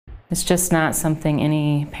It's just not something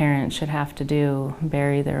any parent should have to do,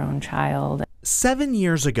 bury their own child. 7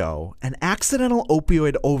 years ago, an accidental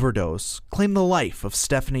opioid overdose claimed the life of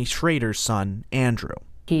Stephanie Schrader's son, Andrew.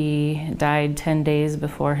 He died 10 days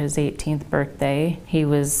before his 18th birthday. He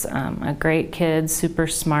was a great kid, super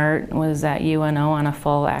smart, was at UNO on a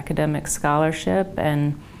full academic scholarship,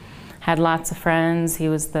 and had lots of friends. He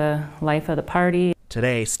was the life of the party.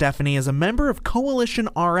 Today, Stephanie is a member of Coalition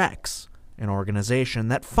RX, an organization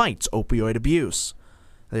that fights opioid abuse.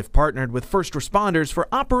 They've partnered with first responders for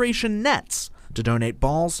Operation Nets to donate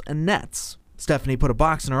balls and nets. Stephanie put a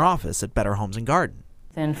box in her office at Better Homes and Garden.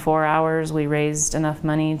 In 4 hours, we raised enough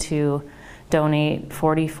money to donate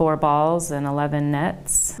 44 balls and 11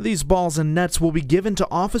 nets. These balls and nets will be given to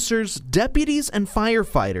officers, deputies, and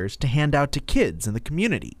firefighters to hand out to kids in the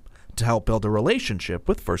community to help build a relationship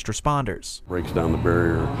with first responders. Breaks down the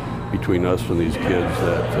barrier between us and these kids,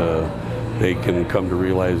 that they can come to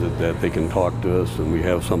realize that they can talk to us and we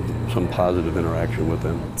have some positive interaction with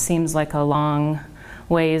them. It seems like a long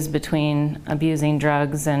ways between abusing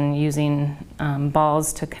drugs and using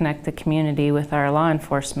balls to connect the community with our law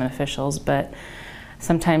enforcement officials, but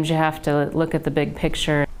sometimes you have to look at the big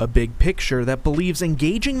picture. A big picture that believes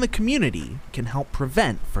engaging the community can help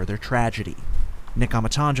prevent further tragedy. Nick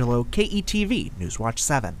Amatangelo, KETV Newswatch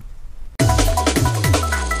 7.